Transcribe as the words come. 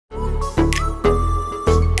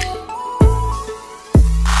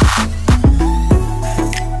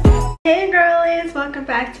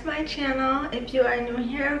channel. If you are new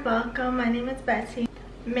here, welcome. My name is Beti.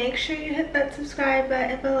 Make sure you hit that subscribe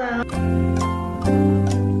button below.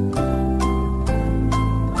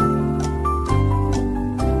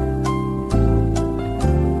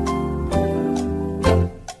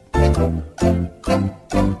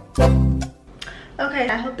 Okay,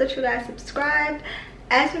 I hope that you guys subscribed.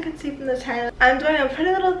 As you can see from the title, I'm doing a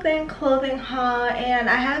Pretty Little Thing clothing haul, and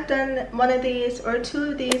I have done one of these or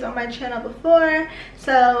two of these on my channel before,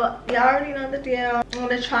 so you already know the deal. I'm going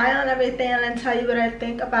to try on everything and then tell you what I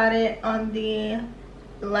think about it on the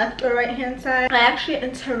left or right hand side. I actually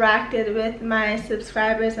interacted with my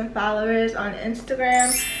subscribers and followers on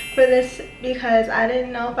Instagram for this because I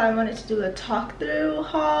didn't know if I wanted to do a talk through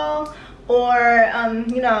haul or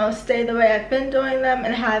you know, stay the way I've been doing them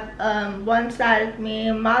and have one side of me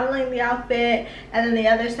modeling the outfit and then the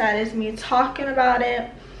other side is me talking about it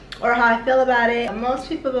or how I feel about it. Most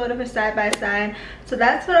people voted for side by side, so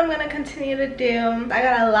that's what I'm going to continue to do. I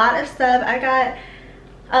got a lot of stuff. I got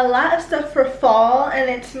a lot of stuff for fall, and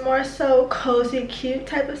it's more so cozy, cute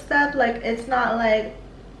type of stuff. Like, it's not like,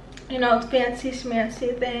 you know, fancy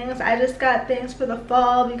schmancy things. I just got things for the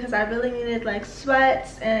fall because I really needed like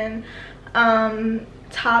sweats and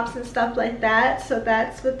tops and stuff like that. So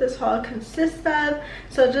that's what this haul consists of.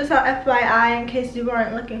 So just FYI, in case you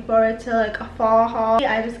weren't looking forward to like a fall haul,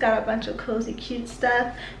 I just got a bunch of cozy cute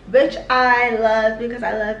stuff, which I love because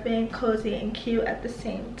I love being cozy and cute at the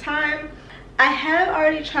same time. I have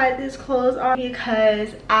already tried these clothes on because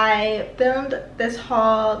I filmed this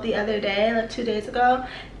haul the other day, like 2 days ago,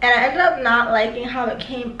 and I ended up not liking how it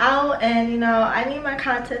came out, and you know, I need my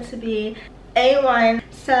content to be A1.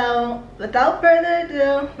 So without further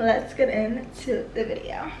ado, let's get into the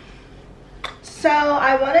video. So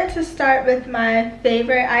I wanted to start with my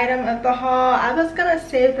favorite item of the haul. I was gonna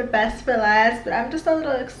save the best for last, but I'm just a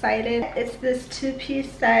little excited. It's this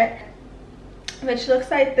two-piece set, which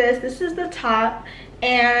looks like this. This is the top,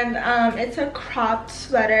 and it's a cropped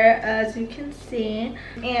sweater, as you can see,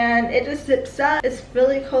 and it just zips up. It's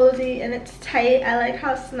really cozy and it's tight. I like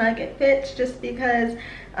how snug it fits just because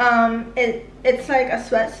it's like a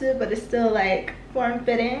sweatsuit, but it's still like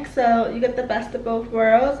form-fitting, so you get the best of both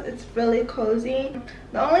worlds. It's really cozy.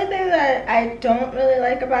 The only thing that I don't really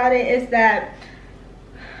like about it is that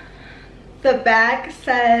the back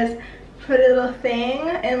says Pretty Little Thing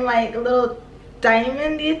and like little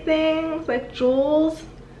diamondy things, like jewels,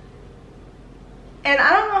 and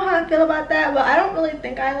I don't know how I feel about that, but I don't really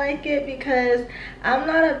think I like it because I'm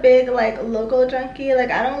not a big like logo junkie.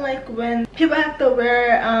 Like, I don't like when people have to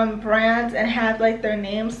wear brands and have like their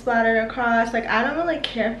names splattered across. Like, I don't really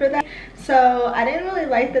care for that, so I didn't really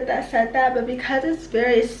like that said that. But because it's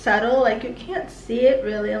very subtle, like you can't see it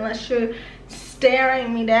really unless you're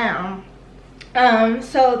staring me down.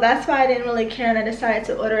 So that's why I didn't really care, and I decided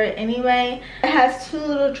to order it anyway. It has two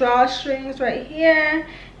little drawstrings right here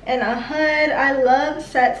and a hood. I love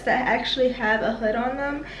sets that actually have a hood on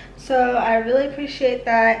them, so I really appreciate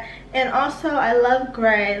that. And also I love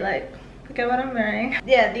gray. Like, look at what I'm wearing.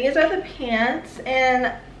 Yeah, these are the pants,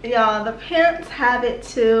 and y'all, the pants have it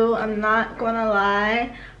too, I'm not gonna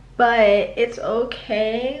lie, but it's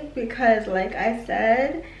okay because like I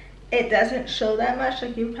said, it doesn't show that much.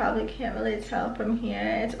 Like, you probably can't really tell from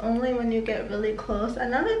here. It's only when you get really close.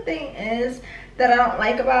 Another thing is that I don't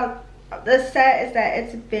like about this set is that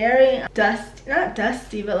it's very not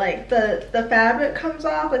dusty, but like the fabric comes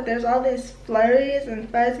off. Like, there's all these flurries and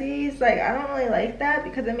fuzzies. Like, I don't really like that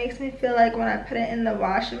because it makes me feel like when I put it in the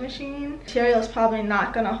washing machine, material is probably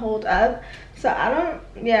not gonna hold up. So I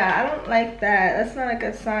don't like that. That's not a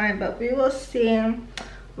good sign, but we will see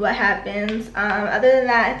what happens. Other than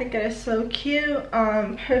that, I think it is so cute,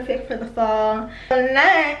 perfect for the fall. So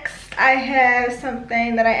next, I have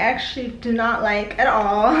something that I actually do not like at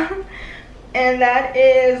all, and that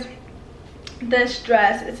is this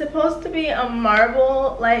dress. It's supposed to be a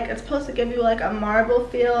marble, like it's supposed to give you like a marble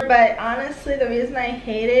feel, but honestly the reason I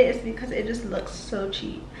hate it is because it just looks so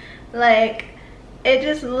cheap. Like, it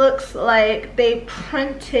just looks like they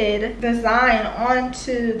printed design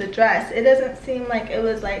onto the dress. It doesn't seem like it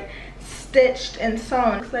was like stitched and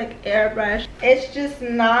sewn. It's like airbrush. It's just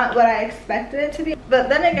not what I expected it to be. But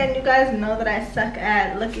then again, you guys know that I suck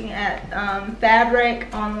at looking at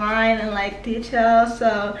fabric online and like details,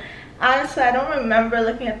 so honestly I don't remember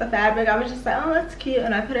looking at the fabric. I was just like, oh, that's cute,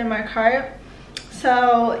 and I put it in my cart.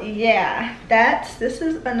 So yeah, this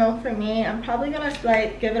is a no for me. I'm probably gonna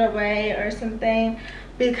like give it away or something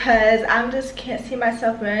because I just can't see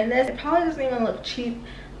myself wearing this. It probably doesn't even look cheap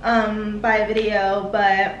by video,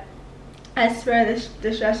 but I swear this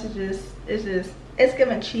dress is just it's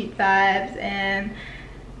giving cheap vibes, and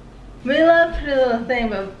We love Pretty Little Thing,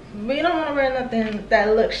 but we don't want to wear nothing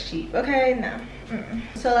that looks cheap, okay? No.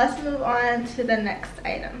 So let's move on to the next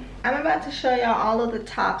item. I'm about to show y'all all of the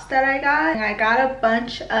tops that I got. I got a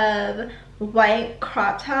bunch of white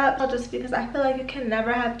crop tops just because I feel like you can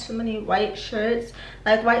never have too many white shirts.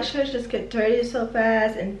 Like, white shirts just get dirty so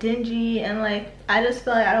fast and dingy, and like I just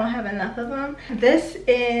feel like I don't have enough of them. This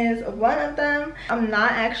is one of them. I'm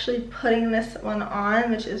not actually putting this one on,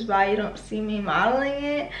 which is why you don't see me modeling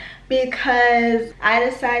it, because I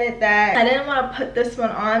decided that I didn't want to put this one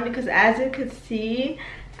on because, as you could see,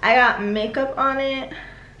 I got makeup on it.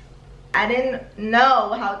 I didn't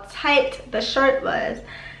know how tight the shirt was.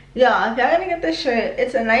 Y'all, if y'all gonna get this shirt,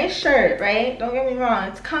 it's a nice shirt, right? Don't get me wrong,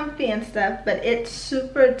 it's comfy and stuff, but it's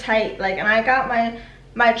super tight. Like, and I got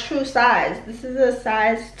my true size. This is a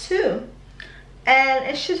size 2. And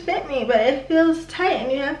it should fit me, but it feels tight,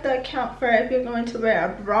 and you have to account for if you're going to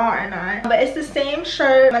wear a bra or not. But it's the same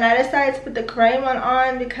shirt, and I decided to put the gray one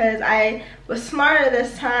on because I was smarter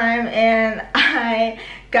this time, and I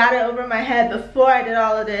got it over my head before I did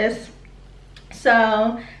all of this.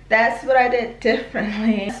 So that's what I did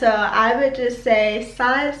differently. So I would just say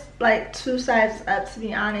size, like 2 sizes up, to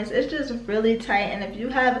be honest. It's just really tight, and if you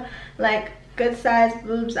have like good size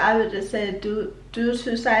boobs, I would just say do 2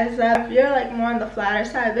 sizes up. If you're like more on the flatter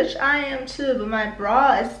side, which I am too, but my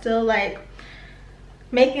bra is still like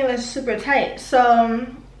making this super tight, so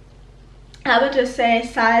I would just say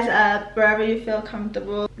size up wherever you feel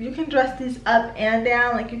comfortable. You can dress these up and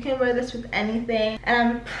down. Like, you can wear this with anything. And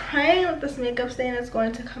I'm praying that this makeup stain is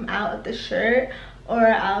going to come out of the shirt, or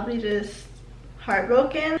I'll be just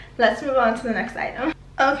heartbroken. Let's move on to the next item.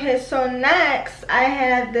 Okay, so next I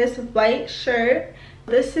have this white shirt.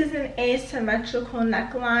 This is an asymmetrical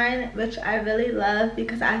neckline, which I really love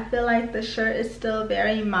because I feel like the shirt is still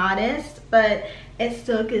very modest, but it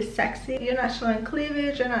still gets sexy. You're not showing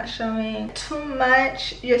cleavage, you're not showing too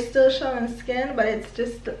much, you're still showing skin, but it's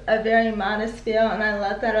just a very modest feel, and I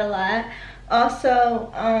love that a lot.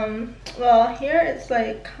 Also, well, here it's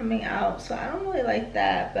like coming out, so I don't really like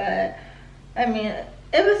that, but I mean,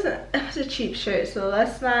 it was a cheap shirt, so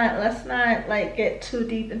let's not like get too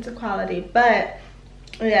deep into quality. But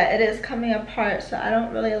yeah, it is coming apart, so I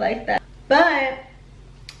don't really like that. But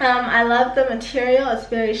I love the material. It's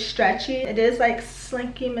very stretchy. It is like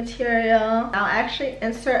slinky material. I'll actually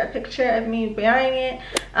insert a picture of me wearing it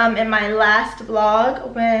in my last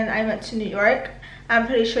vlog when I went to New York. I'm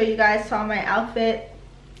pretty sure you guys saw my outfit.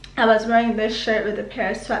 I was wearing this shirt with a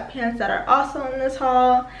pair of sweatpants that are also in this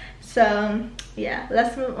haul. So yeah,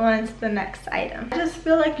 let's move on to the next item. I just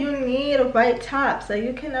feel like you need white tops. Like,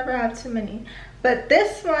 you can never have too many. But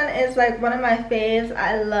this one is like one of my faves.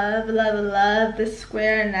 I love, love, love the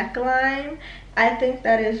square neckline. I think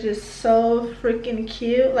that is just so freaking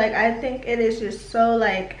cute. Like, I think it is just so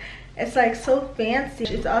like, it's like so fancy.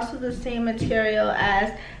 It's also the same material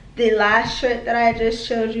as the last shirt that I just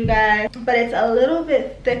showed you guys, but it's a little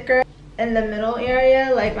bit thicker in the middle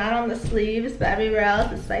area, like not on the sleeves, but everywhere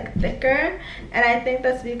else it's like thicker. And I think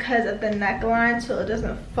that's because of the neckline, so it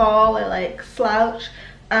doesn't fall or like slouch.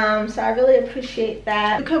 So I really appreciate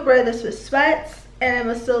that. You could wear this with sweats and it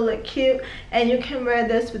would still look cute, and you can wear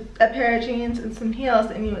this with a pair of jeans and some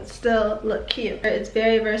heels and you would still look cute. It's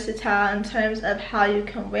very versatile in terms of how you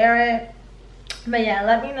can wear it. But yeah,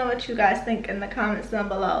 let me know what you guys think in the comments down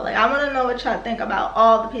below. Like, I want to know what y'all think about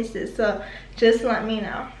all the pieces, so just let me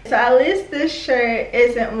know. So at least this shirt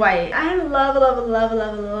isn't white. I love, love, love,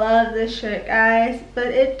 love, love this shirt, guys, but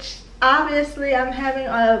it's obviously I'm having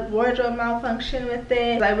a wardrobe malfunction with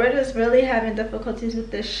it. Like, we're just really having difficulties with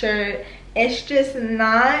this shirt. It's just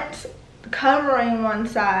not covering one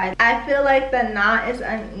side. I feel like the knot is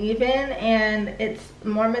uneven and it's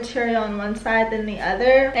more material on one side than the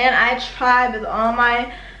other, and I tried with all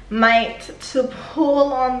my might to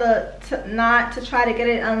pull on the knot to try to get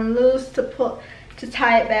it unloosed, to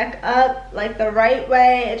tie it back up like the right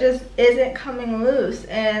way. It just isn't coming loose,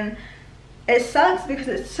 and it sucks because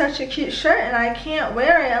it's such a cute shirt and I can't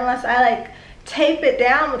wear it unless I like tape it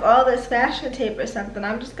down with all this fashion tape or something.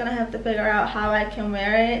 I'm just gonna have to figure out how I can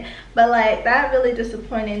wear it. But like, that really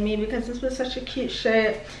disappointed me because this was such a cute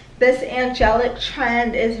shirt. This angelic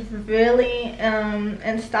trend is really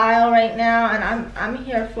in style right now, and I'm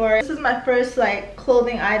here for it. This is my first like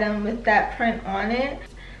clothing item with that print on it.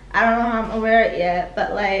 I don't know how I'm gonna wear it yet,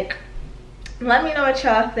 but like, let me know what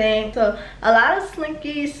y'all think. So a lot of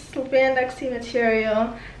slinky spandexy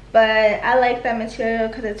material, but I like that material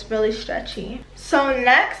because it's really stretchy. So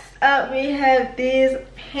next up we have these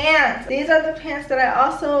pants. These are the pants that I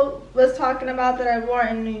also was talking about that I wore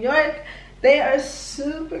in New York. They are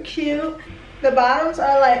super cute. The bottoms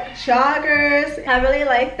are like joggers. I really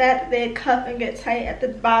like that they cuff and get tight at the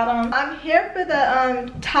bottom. I'm here for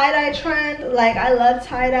the tie-dye trend. Like, I love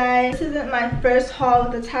tie-dye. This isn't my first haul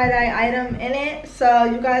with a tie-dye item in it, so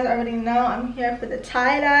you guys already know I'm here for the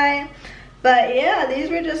tie-dye. But yeah, these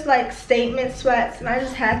were just like statement sweats, and I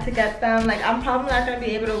just had to get them. Like, I'm probably not gonna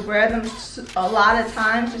be able to wear them a lot of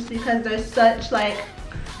times just because they're such like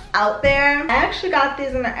out there. I actually got these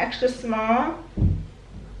in an extra small.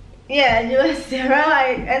 Yeah, US 0.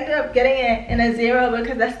 I ended up getting it in a 0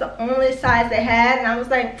 because that's the only size they had, and I was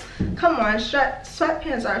like, come on,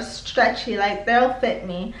 sweatpants are stretchy, like they'll fit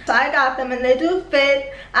me. So I got them, and they do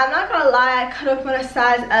fit. I'm not gonna lie, I could have put a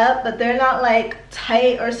size up, but they're not like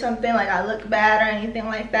tight or something, like I look bad or anything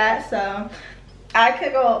like that. So I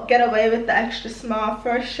could go get away with the extra small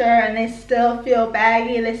for sure, and they still feel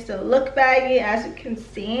baggy, they still look baggy, as you can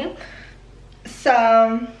see.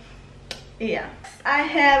 So yeah, I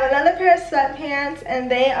have another pair of sweatpants, and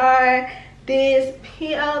they are these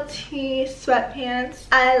BET-TEE sweatpants.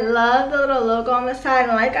 I love the little logo on the side,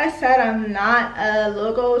 and like I said, I'm not a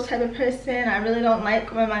logo type of person. I really don't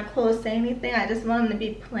like when my clothes say anything. I just want them to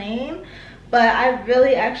be plain. But I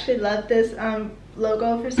really actually love this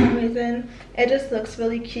logo for some reason. It just looks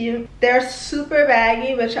really cute. They're super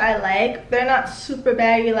baggy, which I like. They're not super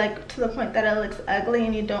baggy like to the point that it looks ugly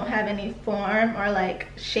and you don't have any form or like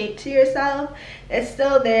shape to yourself. It's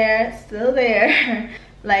still there,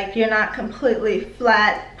 like you're not completely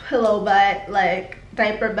flat pillow butt, like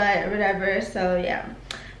diaper butt or whatever. So yeah.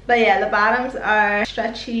 But yeah, the bottoms are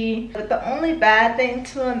stretchy, but the only bad thing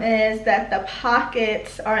to them is that the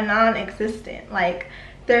pockets are non-existent. Like,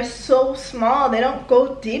 they're so small, they don't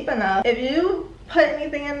go deep enough. If you put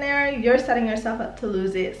anything in there, you're setting yourself up to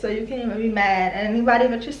lose it. So you can't even be mad at anybody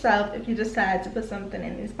but yourself if you decide to put something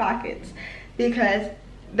in these pockets, because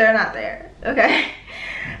they're not there, okay?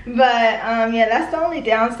 But yeah, that's the only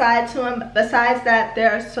downside to them. Besides that,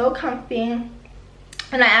 they're so comfy.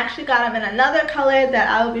 And I actually got them in another color that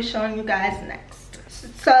I will be showing you guys next.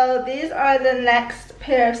 So these are the next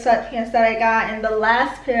pair of sweatpants that I got, and the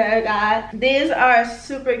last pair I got. These are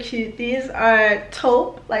super cute. These are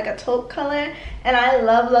taupe, like a taupe color, and I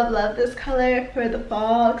love this color for the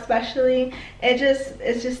fall especially. It's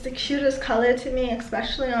just the cutest color to me,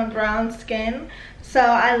 especially on brown skin. So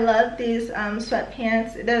I love these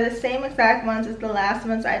sweatpants. They're the same exact ones as the last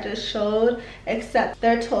ones I just showed, except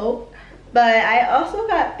they're taupe. But I also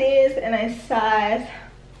got these in a size,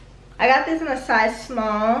 I got these in a size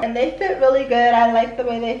small, and they fit really good. I like the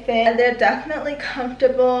way they fit. They're definitely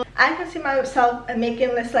comfortable. I can see myself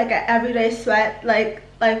making this like an everyday sweat, like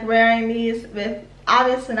wearing these with,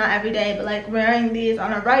 obviously not every day, but like wearing these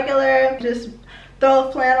on a regular, just throw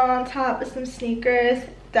a flannel on top with some sneakers.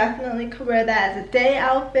 Definitely could wear that as a day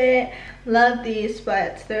outfit. Love these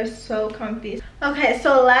sweats, they're so comfy. Okay,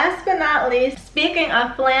 so last but not least, speaking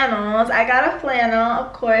of flannels, I got a flannel.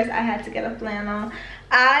 Of course I had to get a flannel.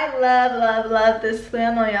 I love this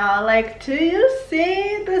flannel, y'all. Like, do you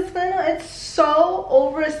see this flannel? It's so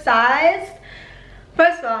oversized.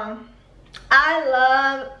 First of all, I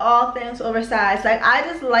love all things oversized. Like, I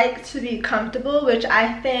just like to be comfortable, which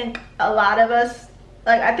I think a lot of us,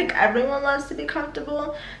 like, I think everyone loves to be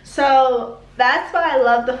comfortable. So that's why I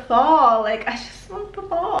love the fall. Like, I just love the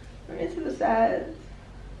fall. Let me see the size.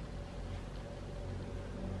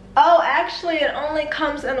 Oh, actually it only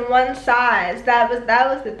comes in one size. That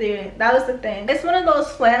was the thing. That was the thing. It's one of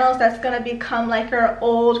those flannels that's gonna become like your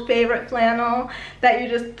old favorite flannel that you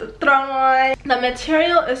just throw on. The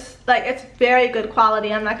material is like, it's very good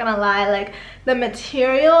quality, I'm not gonna lie. Like, the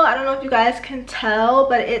material, I don't know if you guys can tell,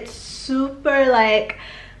 but it's super like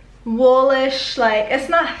woolish. Like, it's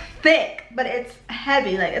not thick, but it's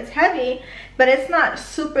heavy. Like, it's heavy, but it's not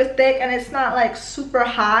super thick, and it's not like super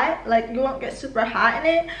hot. Like, you won't get super hot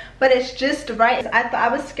in it, but it's just right. I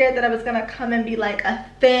was scared that I was gonna come and be like a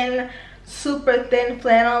thin, super thin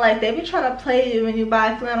flannel. Like, they be trying to play you when you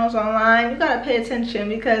buy flannels online. You gotta pay attention,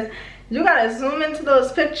 because you gotta zoom into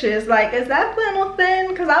those pictures. Like, is that flannel thin?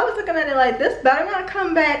 Because I was looking at it like, this better not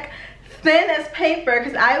come back thin as paper,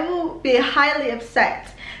 because I will be highly upset.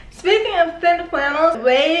 Speaking of thin flannels,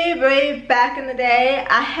 way back in the day,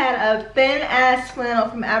 I had a thin ass flannel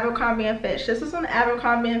from Abercrombie & Fitch. This was when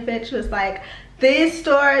Abercrombie & Fitch was like the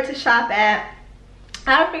store to shop at.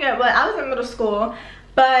 I forget what, I was in middle school,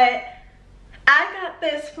 but I got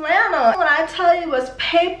this flannel. When I tell you it was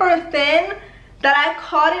paper thin, that I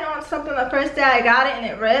caught it on something the first day I got it and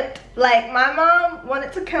it ripped. Like, my mom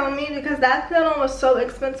wanted to kill me because that flannel was so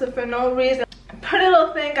expensive for no reason. Pretty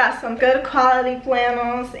Little Thing got some good quality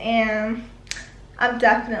flannels, and I'm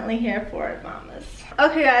definitely here for it, mamas.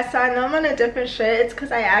 Okay guys, so I know I'm on a different shirt. It's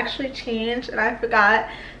because I actually changed and I forgot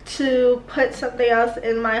to put something else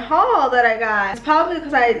in my haul that I got. It's probably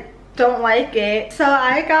because I don't like it. So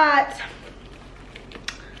I got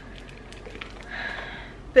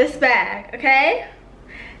this bag, okay?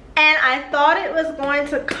 And I thought it was going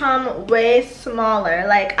to come way smaller.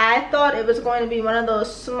 Like, I thought it was going to be one of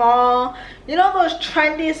those small, you know, those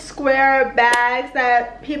trendy square bags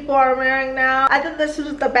that people are wearing now. I thought this was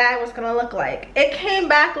what the bag was gonna look like. It came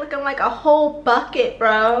back looking like a whole bucket,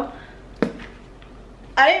 bro.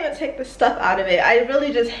 I didn't even take the stuff out of it. I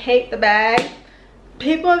really just hate the bag.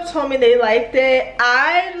 People have told me they liked it.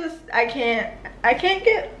 I can't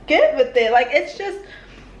get with it. Like, it's just,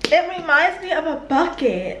 it reminds me of a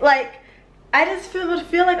bucket. Like, I just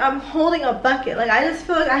feel like I'm holding a bucket. Like, I just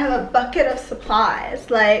feel like I have a bucket of supplies.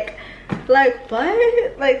 Like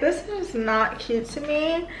what? Like, this is not cute to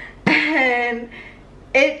me. And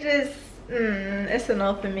it just, it's a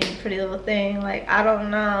no for me, Pretty Little Thing. Like, I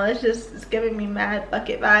don't know. It's giving me mad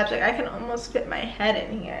bucket vibes. Like, I can almost fit my head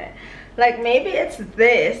in here. Like, maybe it's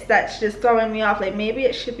this that's just throwing me off. Like, maybe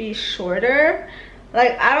it should be shorter.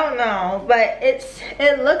 Like, I don't know, but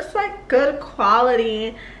it looks like good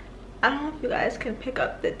quality. I don't know if you guys can pick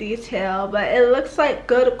up the detail, but it looks like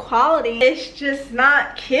good quality. It's just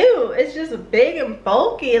not cute. It's just big and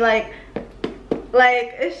bulky. Like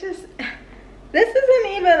it's just, this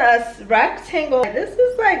isn't even a rectangle. This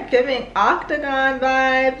is like giving octagon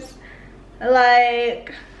vibes.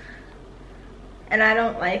 Like, and I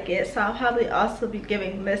don't like it, so I'll probably also be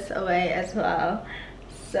giving this away as well.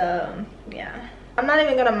 So yeah, I'm not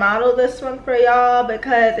even gonna model this one for y'all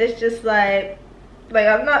because it's just like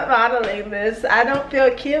I'm not modeling this. I don't feel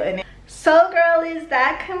cute in it. So girlies,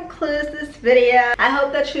 that concludes this video. I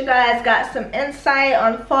hope that you guys got some insight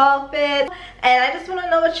on fall fits, and I just want to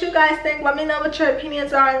know what you guys think. Let me know what your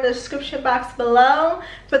opinions are in the description box below.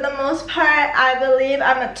 For the most part, I believe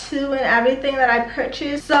I'm a 2 in everything that I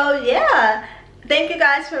purchased. So yeah, thank you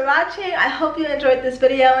guys for watching. I hope you enjoyed this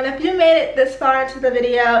video, and if you made it this far into the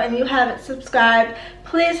video and you haven't subscribed,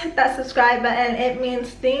 please hit that subscribe button. It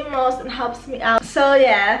means the most and helps me out. So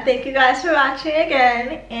yeah, thank you guys for watching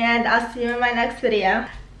again, and I'll see you in my next video.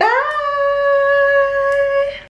 Bye!